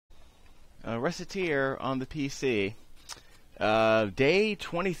Recettear on the PC. Day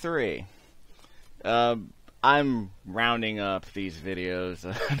 23. I'm rounding up these videos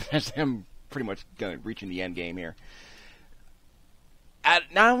as I'm pretty much reaching the end game here.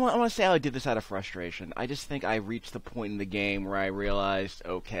 Now I want to say I did this out of frustration. I just think I reached the point in the game where I realized,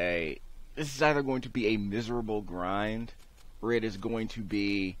 okay, this is either going to be a miserable grind, or it is going to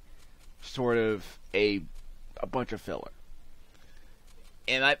be sort of a bunch of filler.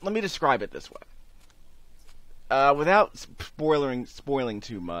 And let me describe it this way. Without spoiling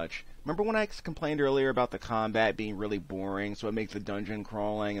too much, remember when I complained earlier about the combat being really boring, so it makes the dungeon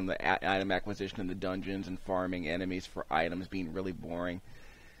crawling and the item acquisition in the dungeons and farming enemies for items being really boring?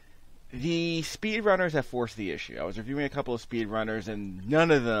 The speedrunners have forced the issue. I was reviewing a couple of speedrunners, and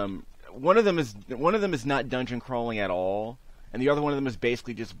one of them is not dungeon crawling at all, and the other one of them is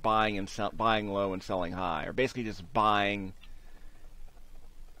basically just buying low and selling high, or basically just buying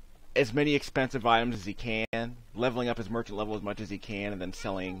as many expensive items as he can, leveling up his merchant level as much as he can, and then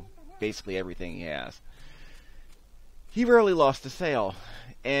selling basically everything he has. He rarely lost a sale,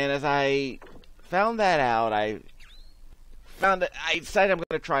 and as I found that out, I decided I'm going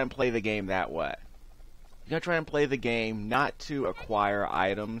to try and play the game that way. I'm going to try and play the game not to acquire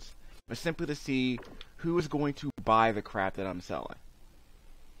items, but simply to see who is going to buy the crap that I'm selling.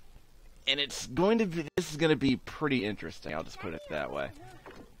 And this is going to be pretty interesting, I'll just put it that way.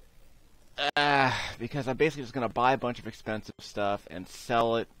 Because I'm basically just going to buy a bunch of expensive stuff and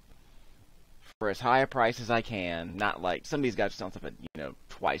sell it for as high a price as I can. Not like some of these guys selling stuff at,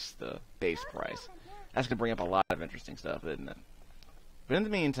 twice the base price. That's going to bring up a lot of interesting stuff, isn't it? But in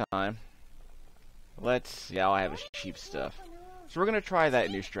the meantime, I have is cheap stuff. So we're going to try that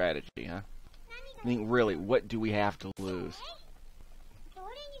new strategy, huh? I mean, really, what do we have to lose?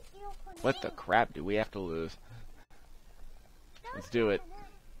 What the crap do we have to lose? Let's do it.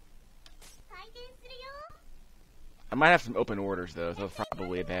 I might have some open orders, though, so that's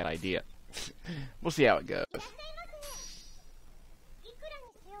probably a bad idea. We'll see how it goes.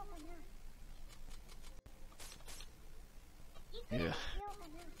 Yeah.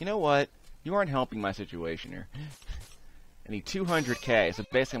 You know what? You aren't helping my situation here. I need 200k, so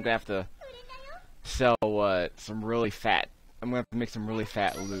basically I'm going to have to sell, some really fat... I'm going to have to make some really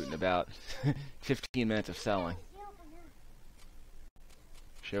fat loot in about 15 minutes of selling.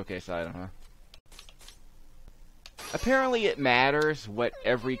 Showcase item, huh? Apparently it matters what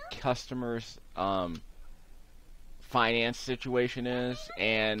every customer's finance situation is,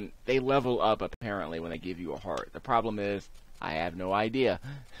 and they level up apparently when they give you a heart. The problem is, I have no idea.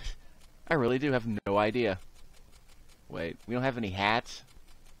 I really do have no idea. Wait, we don't have any hats?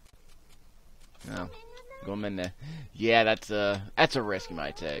 No. Yeah, that's a risk you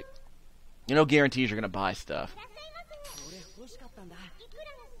might take. No guarantees you're gonna buy stuff.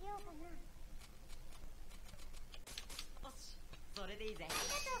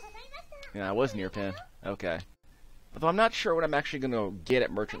 Yeah, I was near pin. Okay. Although I'm not sure what I'm actually going to get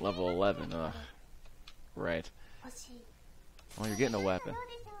at merchant level 11. Ugh. Right. Well, you're getting a weapon.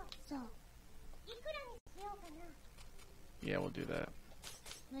 Yeah, we'll do that.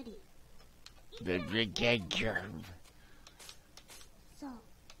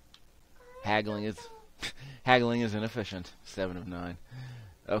 Haggling is inefficient. 7 of 9.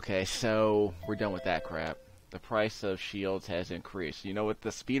 Okay, so we're done with that crap. The price of shields has increased. You know what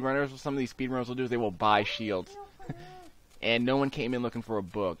some of these speedrunners will do is they will buy shields. And no one came in looking for a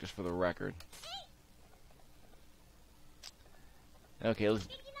book, just for the record. Okay,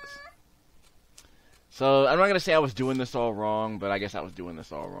 so I'm not going to say I was doing this all wrong, but I guess I was doing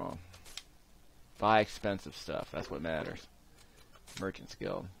this all wrong. Buy expensive stuff, that's what matters. Merchant's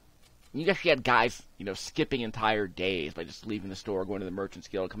Guild. You actually had guys, skipping entire days by just leaving the store, going to the Merchant's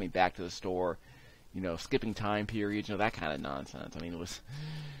Guild, coming back to the store. Skipping time periods, that kind of nonsense. I mean,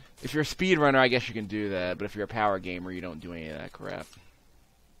 if you're a speedrunner, I guess you can do that, but if you're a power gamer, you don't do any of that crap.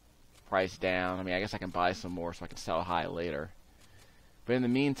 Price down. I mean, I guess I can buy some more so I can sell high later. But in the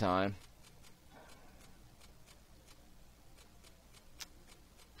meantime...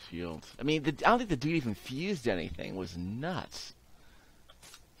 Shields. I mean, I don't think the dude even fused anything. It was nuts.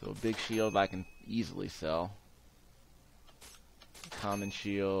 So a big shield I can easily sell. Common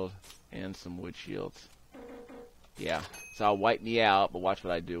shield. And some wood shields. Yeah. So I'll wipe me out, but watch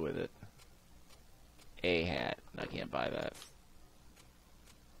what I do with it. A hat. I can't buy that.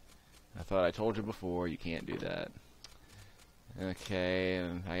 I thought I told you before, you can't do that. Okay,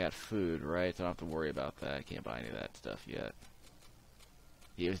 and I got food, right? So I don't have to worry about that. I can't buy any of that stuff yet.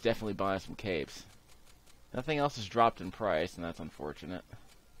 He was definitely buying some capes. Nothing else has dropped in price, and that's unfortunate.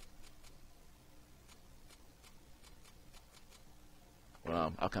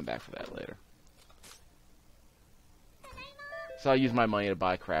 Well, I'll come back for that later. So I'll use my money to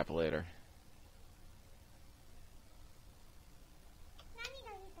buy crap later.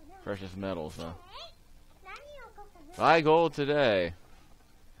 Precious metals, huh? Buy gold today.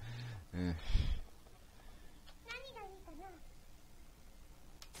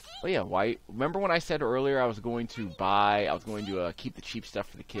 Oh yeah, why? Remember when I said earlier I was going to keep the cheap stuff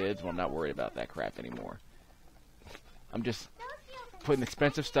for the kids? Well, I'm not worried about that crap anymore. I'm just putting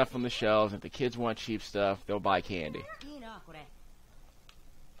expensive stuff on the shelves. If the kids want cheap stuff, they'll buy candy.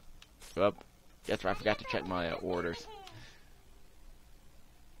 Oh, that's right. I forgot to check my orders.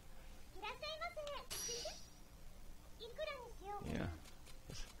 Yeah.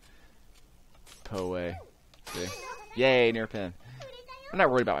 Poe. See? Yay, near pen. I'm not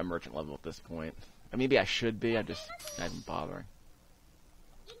worried about my merchant level at this point. Maybe I should be. I'm just not even bothering.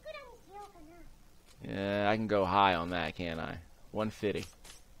 Yeah, I can go high on that, can't I? 150.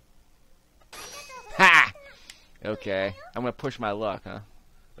 Ha! Okay. I'm gonna push my luck, huh?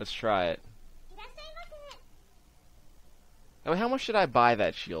 Let's try it. Oh, how much should I buy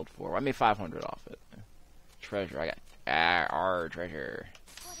that shield for? I made 500 off it. Treasure. I got our treasure.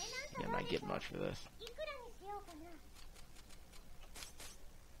 Yeah, I'm not getting much for this.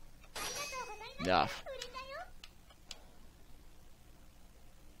 Enough.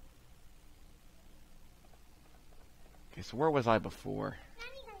 Okay, so where was I before?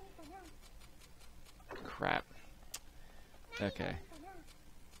 Crap. Okay.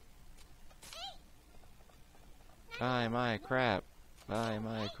 Buy my crap. Buy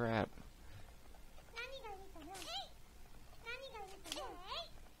my crap.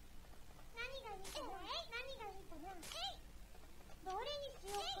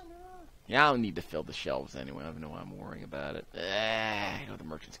 Yeah, I don't need to fill the shelves anyway. I don't know why I'm worrying about it. I go to the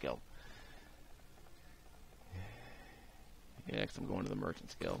Merchant's Guild. Yeah, because I'm going to the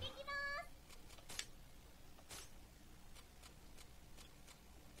Merchant's Guild.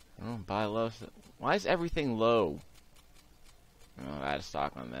 Oh, buy low. Why is everything low? Oh, I had a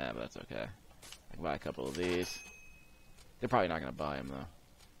stock on that, but that's okay. I can buy a couple of these. They're probably not going to buy them, though.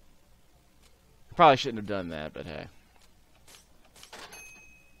 I probably shouldn't have done that, but hey.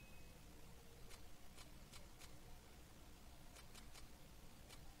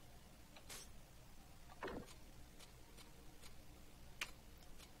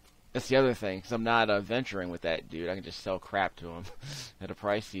 That's the other thing, because I'm not venturing with that dude. I can just sell crap to him at a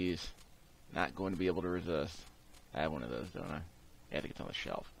price he's not going to be able to resist. I have one of those, don't I? Yeah, I think it's on the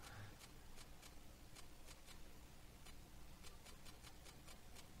shelf.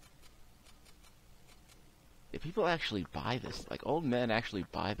 Do people actually buy this? Like, old men actually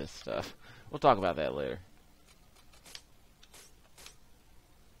buy this stuff. We'll talk about that later.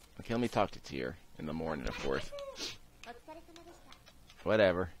 Okay, let me talk to Tyr in the morning, of course.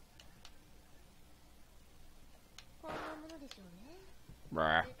 Whatever.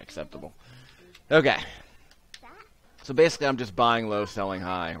 Brah, acceptable. Okay. So basically I'm just buying low, selling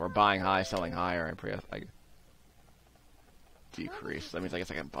high. Or buying high, selling higher. I decrease. That means I guess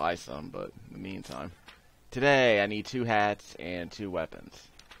I can buy some, but in the meantime. Today I need 2 hats and 2 weapons.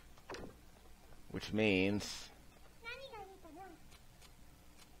 Which means...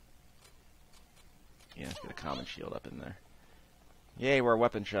 yeah, let's get a common shield up in there. Yay, we're a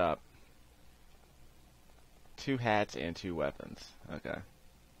weapon shop. 2 hats and 2 weapons. Okay.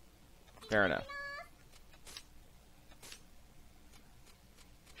 Fair enough.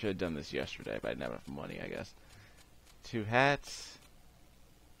 Should have done this yesterday, but I didn't have enough money, I guess. 2 hats.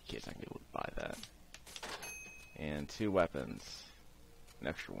 Kids not gonna be able to buy that. And 2 weapons. An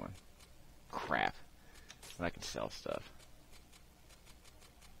extra one. Crap. And I can sell stuff.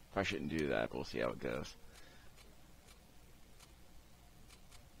 I shouldn't do that, but we'll see how it goes.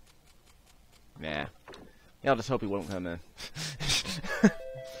 Nah. Yeah, I'll just hope he won't come in.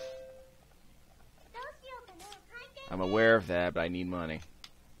 I'm aware of that, but I need money.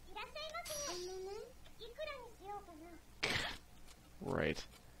 Right.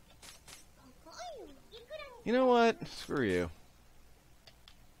 You know what? Screw you.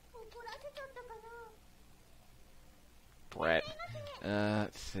 Brett.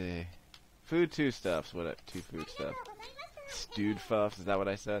 Let's see. Food 2 stuffs. What? 2 food stuff. Stewed fuffs. Is that what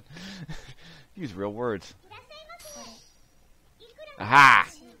I said? Use real words. Aha!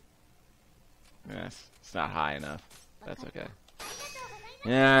 Yes, it's not high enough. That's okay.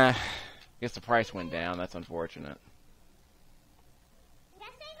 Yeah, guess the price went down. That's unfortunate.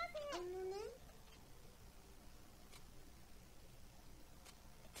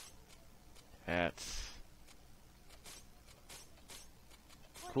 Hats.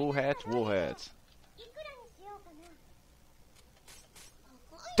 Cool hats, wool hats.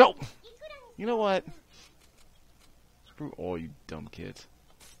 Don't! You know what? Screw all you dumb kids.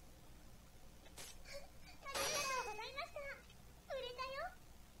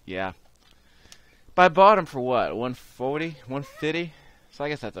 Yeah. But I bought them for what? 140? 150? So I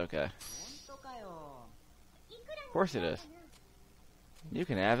guess that's okay. Of course it is. You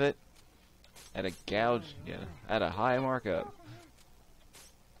can have it at a gouge, yeah, at a high markup.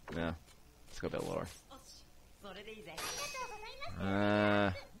 No, let's go a bit lower.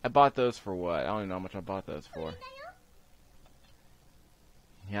 I bought those for what? I don't even know how much I bought those for.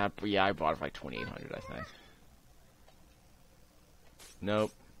 Yeah, I bought it for like 2,800, I think.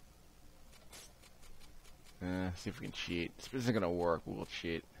 Nope. See if we can cheat. This isn't gonna work, but we'll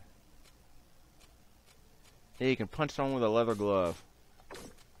cheat. Hey, you can punch someone with a leather glove.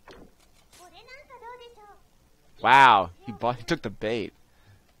 Wow, he took the bait.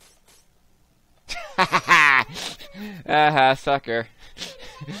 Aha, sucker.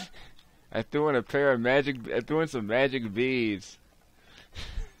 I threw in some magic beads.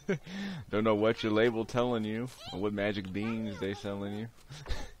 Don't know what your label telling you, or what magic beans they selling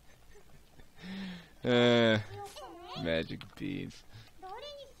you. Magic beads.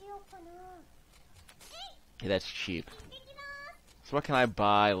 Yeah, that's cheap. So what can I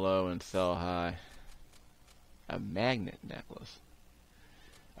buy low and sell high? A magnet necklace.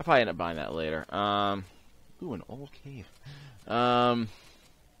 I'll probably end up buying that later. Ooh, an old cave. No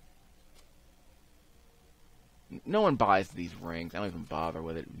one buys these rings. I don't even bother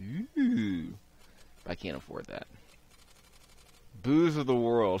with it. Ooh. But I can't afford that. Booze of the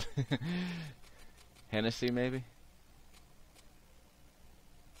world. Hennessy, maybe?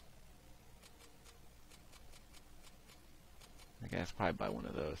 I guess probably buy one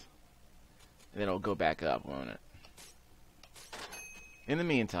of those. And then it'll go back up, won't it? In the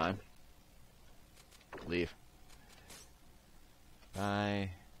meantime, leave. I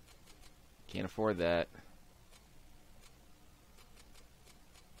can't afford that.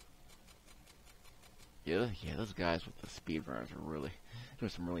 Yeah, those guys with the speedrunners are really doing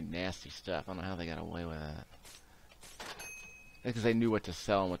some really nasty stuff. I don't know how they got away with that. Because they knew what to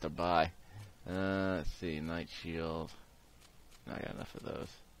sell and what to buy. Let's see, Night Shield. I got enough of those.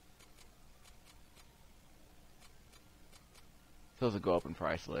 Those will go up in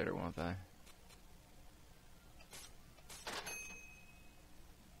price later, won't they?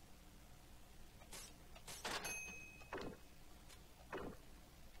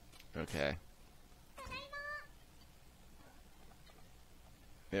 Okay.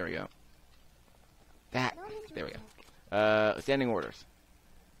 There we go. There we go. Standing orders.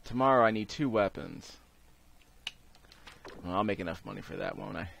 Tomorrow I need 2 weapons. Well, I'll make enough money for that,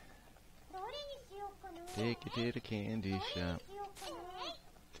 won't I? Take it to the candy shop.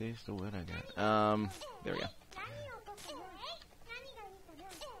 Taste of what I got. There we go.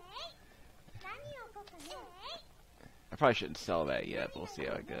 I probably shouldn't sell that yet, but we'll see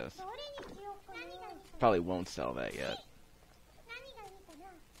how it goes. Probably won't sell that yet.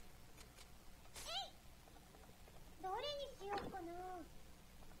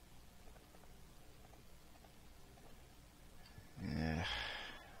 Yeah,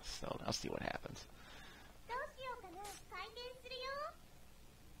 I'll see what happens.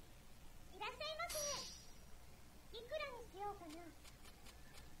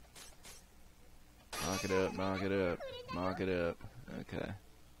 Knock it up, knock it up, knock it up. Okay.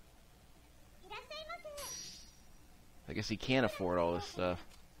 I guess he can't afford all this stuff.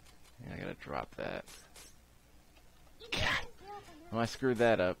 Yeah, I gotta drop that. God. Well, I screwed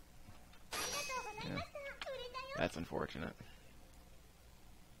that up. Yeah. That's unfortunate.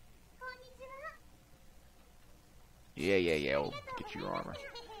 Yeah, we'll get your armor.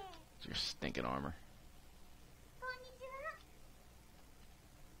 It's your stinking armor.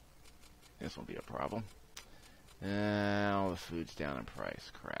 This won't be a problem. All the food's down in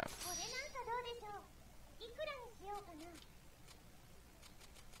price. Crap.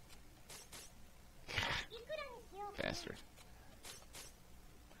 Bastard.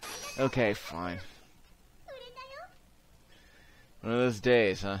 Okay, fine. One of those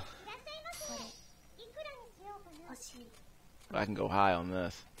days, huh? I can go high on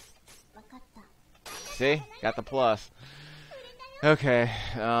this. See? Got the plus. Okay,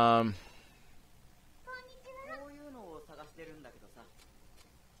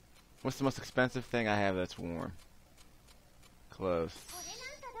 what's the most expensive thing I have that's warm? Clothes.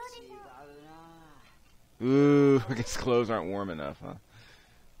 Ooh, I guess clothes aren't warm enough, huh?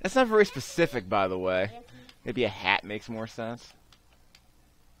 That's not very specific, by the way. Maybe a hat makes more sense.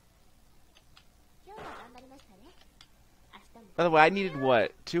 By the way, I needed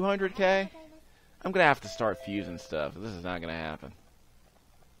what? 200k? I'm gonna have to start fusing stuff. This is not gonna happen.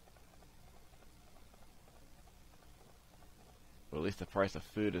 least the price of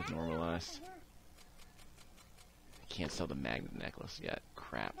food is normalized. I can't sell the magnet necklace yet.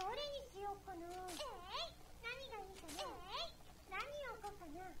 Crap.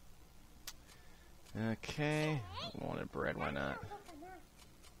 Okay. Wanted bread, why not?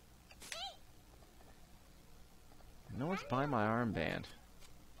 No one's buying my armband.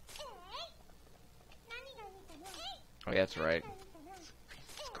 Oh, yeah, that's right.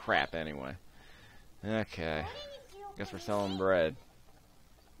 It's crap anyway. Okay. Guess we're selling bread.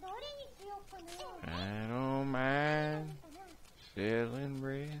 I don't mind selling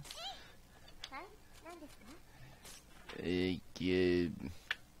bread. Good.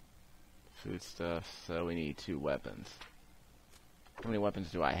 Food stuff. So we need 2 weapons. How many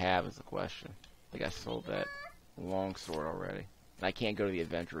weapons do I have is the question. I think I sold that longsword already. And I can't go to the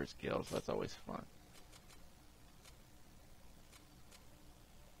Adventurers Guild, so that's always fun.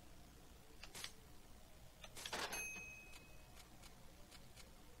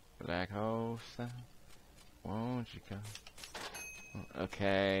 Black hole sound, won't you come?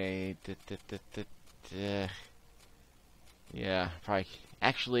 Okay. Yeah, probably.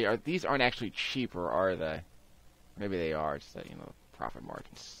 Actually, these aren't actually cheaper, are they? Maybe they are. It's that, you know, profit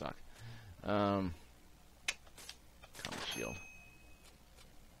margins suck. Common shield.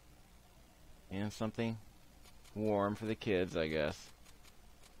 And something warm for the kids, I guess.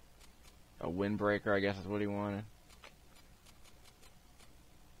 A windbreaker, I guess is what he wanted.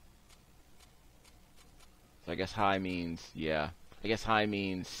 So I guess high means, yeah. I guess high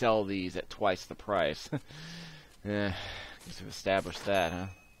means sell these at twice the price. Yeah, guess we've established that, huh?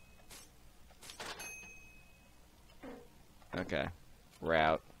 Okay.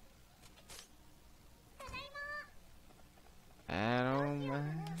 Route. I don't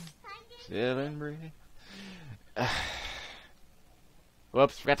mind selling bread.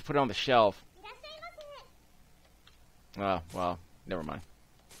 Whoops, forgot to put it on the shelf. Oh, well, never mind.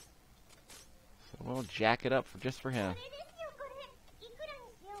 So we'll jack it up just for him.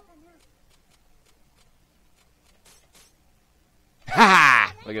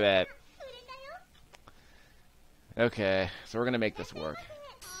 Ha! Look at that. Okay, so we're gonna make this work.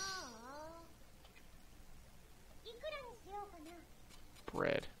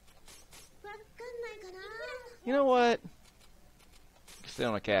 Bread. You know what? Stay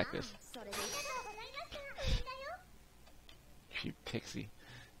on a cactus. Cheap pixie.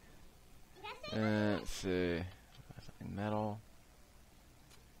 Let's see. Metal.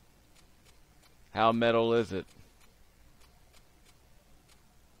 How metal is it?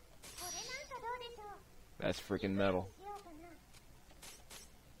 That's freaking metal.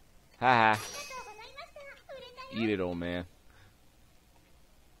 Haha. Eat it, old man.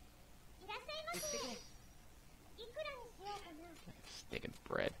 Sticking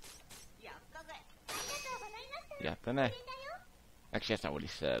bread. Yeah, actually, that's not what he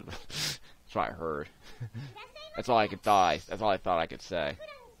said. That's what I heard. That's all I could thought. That's all I thought I could say.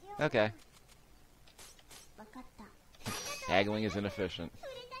 Okay. Haggling is inefficient.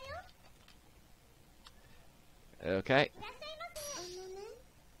 Okay.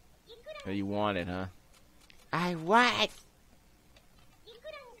 Oh, you want it, huh? I want.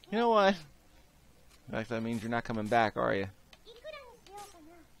 You know what? That means you're not coming back, are you?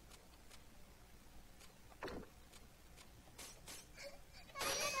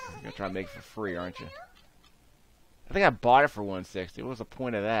 You're gonna try to make it for free, aren't you? I think I bought it for 160. What was the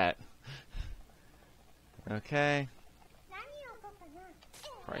point of that? Okay.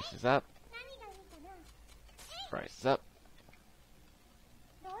 Price is up. Price is up.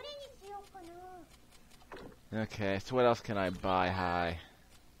 Okay, so what else can I buy high?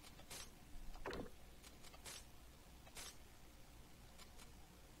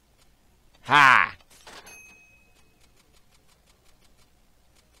 Ha!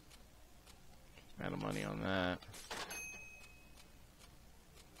 Out of money on that.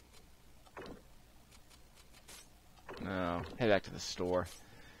 No, head back to the store.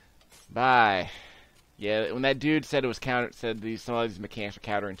 Bye. Yeah, when that dude said it was some of these mechanics are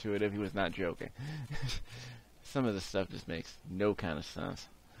counterintuitive, he was not joking. Some of this stuff just makes no kind of sense.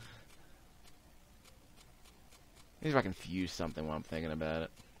 Maybe if I can fuse something while I'm thinking about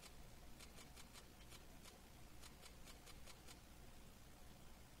it.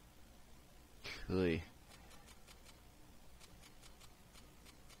 Cool.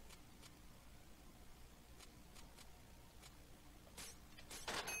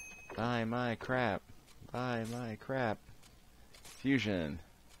 Buy my crap. Buy my crap. Fusion.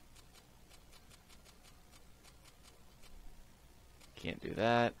 Can't do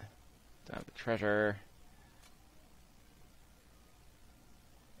that. Don't have the treasure.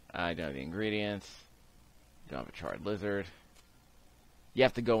 I don't have the ingredients. Don't have a charred lizard. You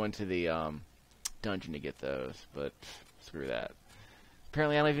have to go into the dungeon to get those, but screw that.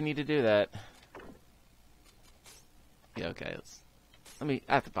 Apparently, I don't even need to do that. Yeah, okay. I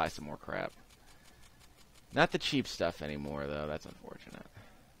have to buy some more crap. Not the cheap stuff anymore, though. That's unfortunate.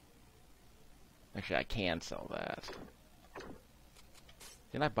 Actually, I can sell that.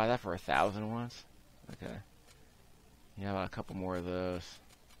 Didn't I buy that for 1,000 once? Okay. Yeah, a couple more of those.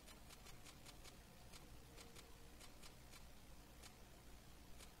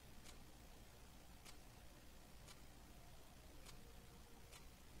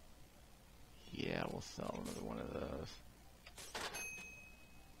 Yeah, we'll sell another one of those.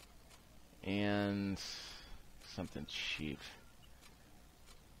 And something cheap.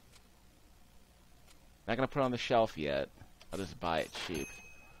 Not gonna put it on the shelf yet. I'll just buy it cheap.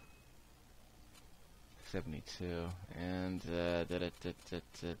 72. And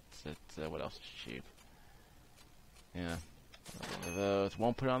what else is cheap? Yeah, one of those.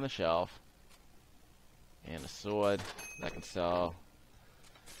 Won't put it on the shelf. And a sword that I can sell.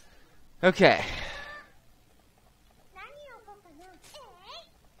 Okay.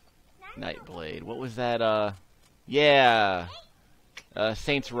 Nightblade. What was that? Yeah.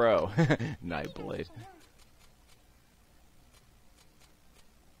 Saints Row. Nightblade.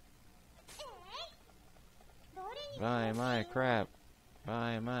 Buy my crap.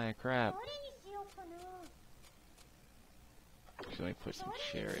 Buy my crap. Let me put some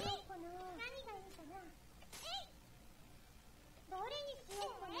cherry.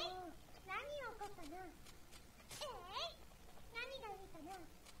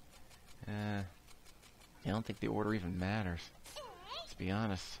 I don't think the order even matters. Let's be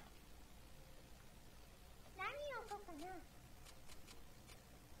honest.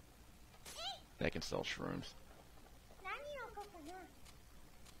 They can sell shrooms.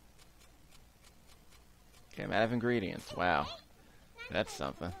 Okay, I'm out of ingredients. Wow. That's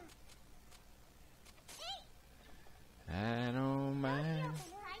something. I don't mind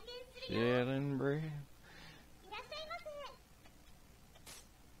selling bread.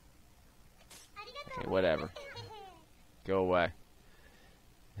 Okay, whatever. Go away.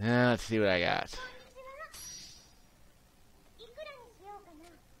 Let's see what I got.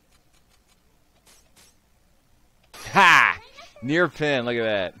 Ha! Near pin, look at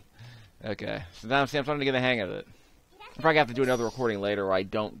that. Okay, so now I'm starting to get the hang of it. I'll probably have to do another recording later where I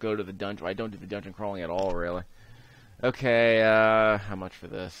don't go to the dungeon, I don't do the dungeon crawling at all, really. Okay, how much for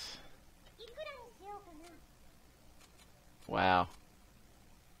this? Wow.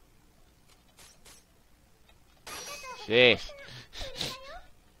 Jeez.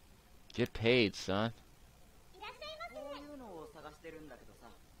 Get paid, son.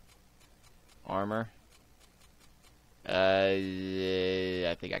 Armor.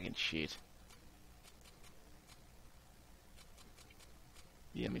 I think I can cheat.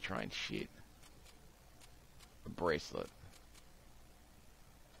 Yeah, let me try and cheat. A bracelet.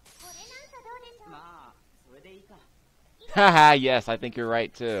 Haha, yes, I think you're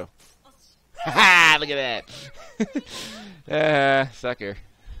right too. Haha, look at that. Sucker.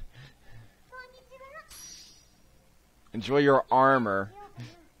 Enjoy your armor.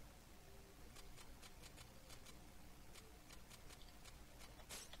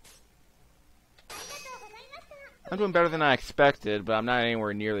 I'm doing better than I expected, but I'm not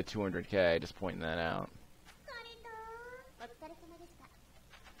anywhere near the 200k, just pointing that out. So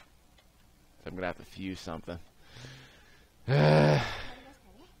I'm gonna have to fuse something. But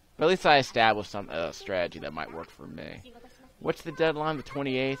at least I established some strategy that might work for me. What's the deadline? The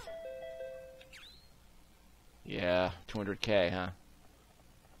 28th? Yeah, 200k, huh?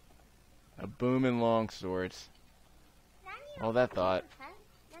 A booming longswords. All that thought.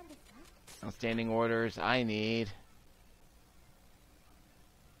 Outstanding orders. I need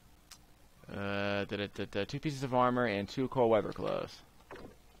 2 pieces of armor and 2 cold weather clothes.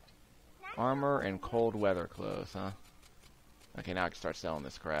 Armor and cold weather clothes, huh? Okay, now I can start selling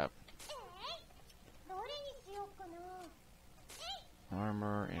this crap.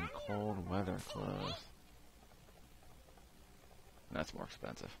 Armor and cold weather clothes. That's more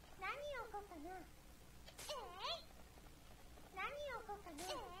expensive.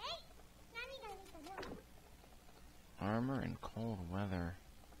 Armor and cold weather.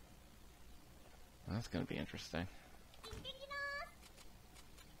 That's gonna be interesting.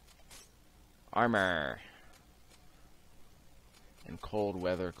 Armor and cold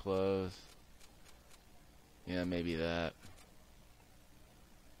weather clothes. Yeah, maybe that.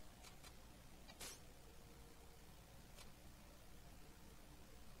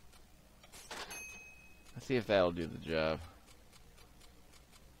 Let's see if that'll do the job.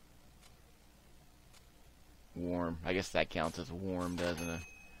 warm. I guess that counts as warm, doesn't it?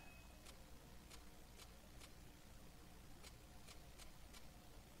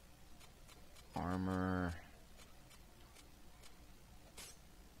 Armor.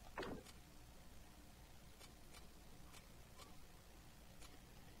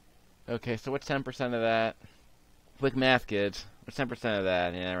 Okay, so what's 10% of that? Quick math, kids. What's 10% of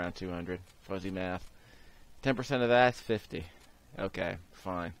that? Yeah, around 200. Fuzzy math. 10% of that's 50. Okay,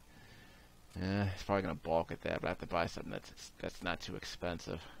 fine. It's probably gonna balk at that, but I have to buy something that's not too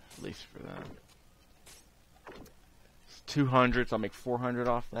expensive, at least for them. It's 200, so I'll make 400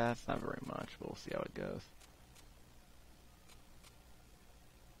 off that. It's not very much, but we'll see how it goes.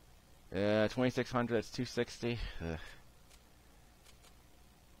 2600. That's 260. Ugh.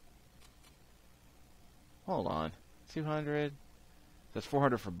 Hold on. 200. That's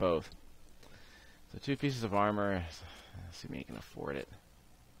 400 for both. So 2 pieces of armor. Assuming you can afford it.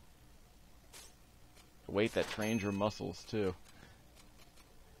 Weight that trains your muscles too.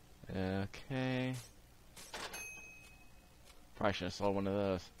 Okay. Probably should have sold one of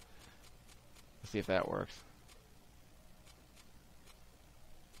those. Let's see if that works.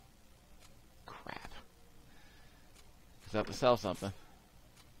 Crap. Because I have to sell something.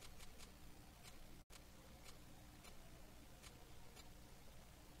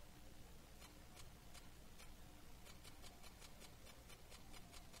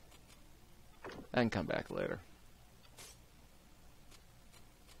 I can come back later.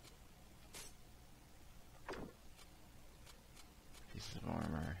 Pieces of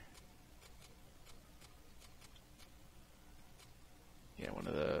armor. Yeah, one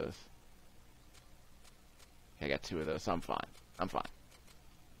of those. Okay, I got 2 of those, so I'm fine. I'm fine.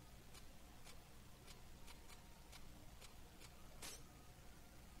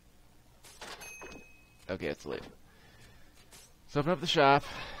 Okay, let's leave. So open up the shop.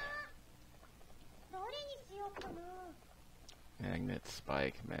 Magnet,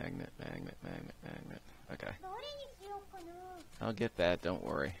 spike, magnet. Okay. I'll get that, don't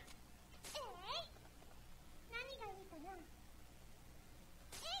worry.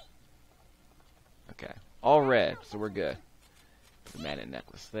 Okay. All red, so we're good. Put the magnet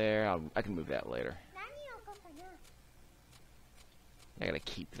necklace there. I can move that later. I gotta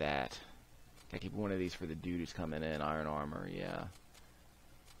keep that. Gotta keep one of these for the dude who's coming in. Iron armor, yeah.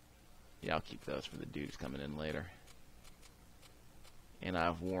 Yeah, I'll keep those for the dude who's coming in later. And I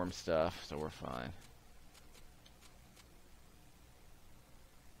have warm stuff, so we're fine.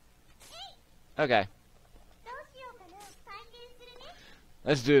 Okay.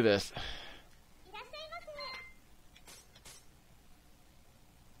 Let's do this.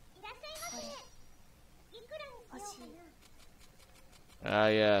 Ah,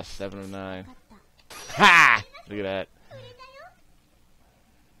 yeah, 709. Ha! Look at that.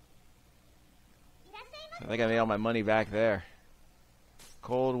 I think I made all my money back there.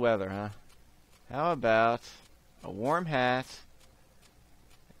 Cold weather, huh? How about a warm hat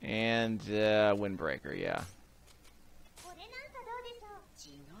and a windbreaker, yeah.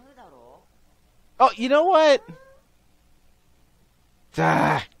 Oh, you know what?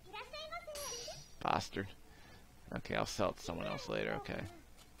 Ah! Bastard. Okay, I'll sell it to someone else later, okay.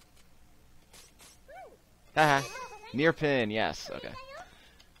 Haha. Near pin, yes, okay.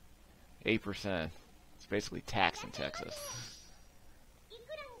 8%. It's basically tax in Texas.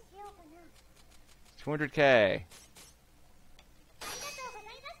 200K.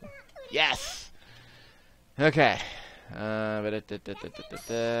 Yes! Okay. I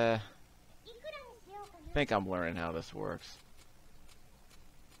think I'm learning how this works.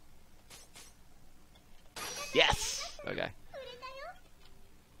 Yes! Okay.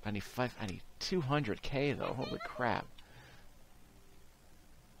 I need 200K though. Holy crap.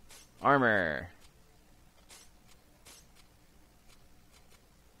 Armor.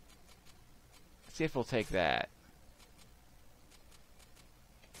 Let's see if we'll take that.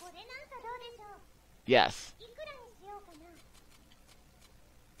 Yes.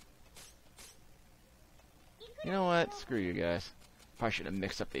 You know what? Screw you guys. Probably should have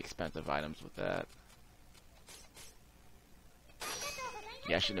mixed up the expensive items with that.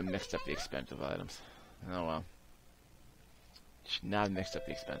 Yeah, I should have mixed up the expensive items. Oh well. Should not have mixed up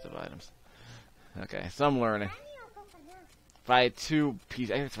the expensive items. Okay, so I'm learning. If I had 2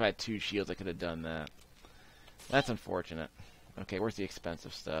 pieces, I think if I had 2 shields, I could have done that. That's unfortunate. Okay, where's the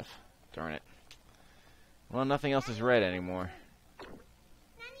expensive stuff? Darn it. Well, nothing else is red anymore.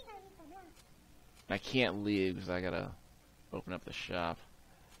 I can't leave because I gotta open up the shop.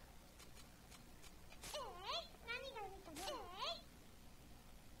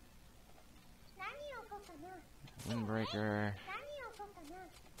 Windbreaker.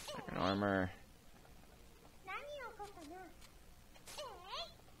 Iron armor.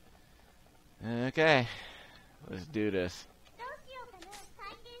 Okay, let's do this.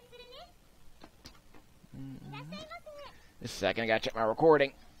 Just a second, I gotta check my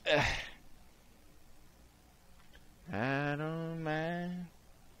recording. Ugh. I don't mind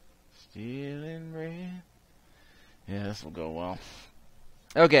stealing bread. Yeah, this will go well.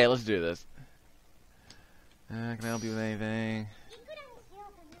 Okay, let's do this. Can I help you with anything?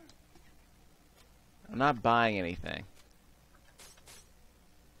 I'm not buying anything.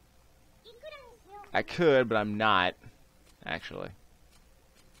 I could, but I'm not. Actually,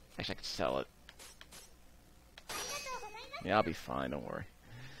 I could sell it. Yeah, I'll be fine, don't worry.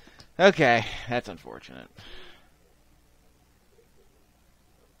 Okay, that's unfortunate.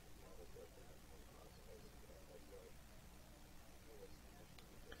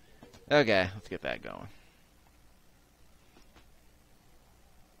 Okay, let's get that going.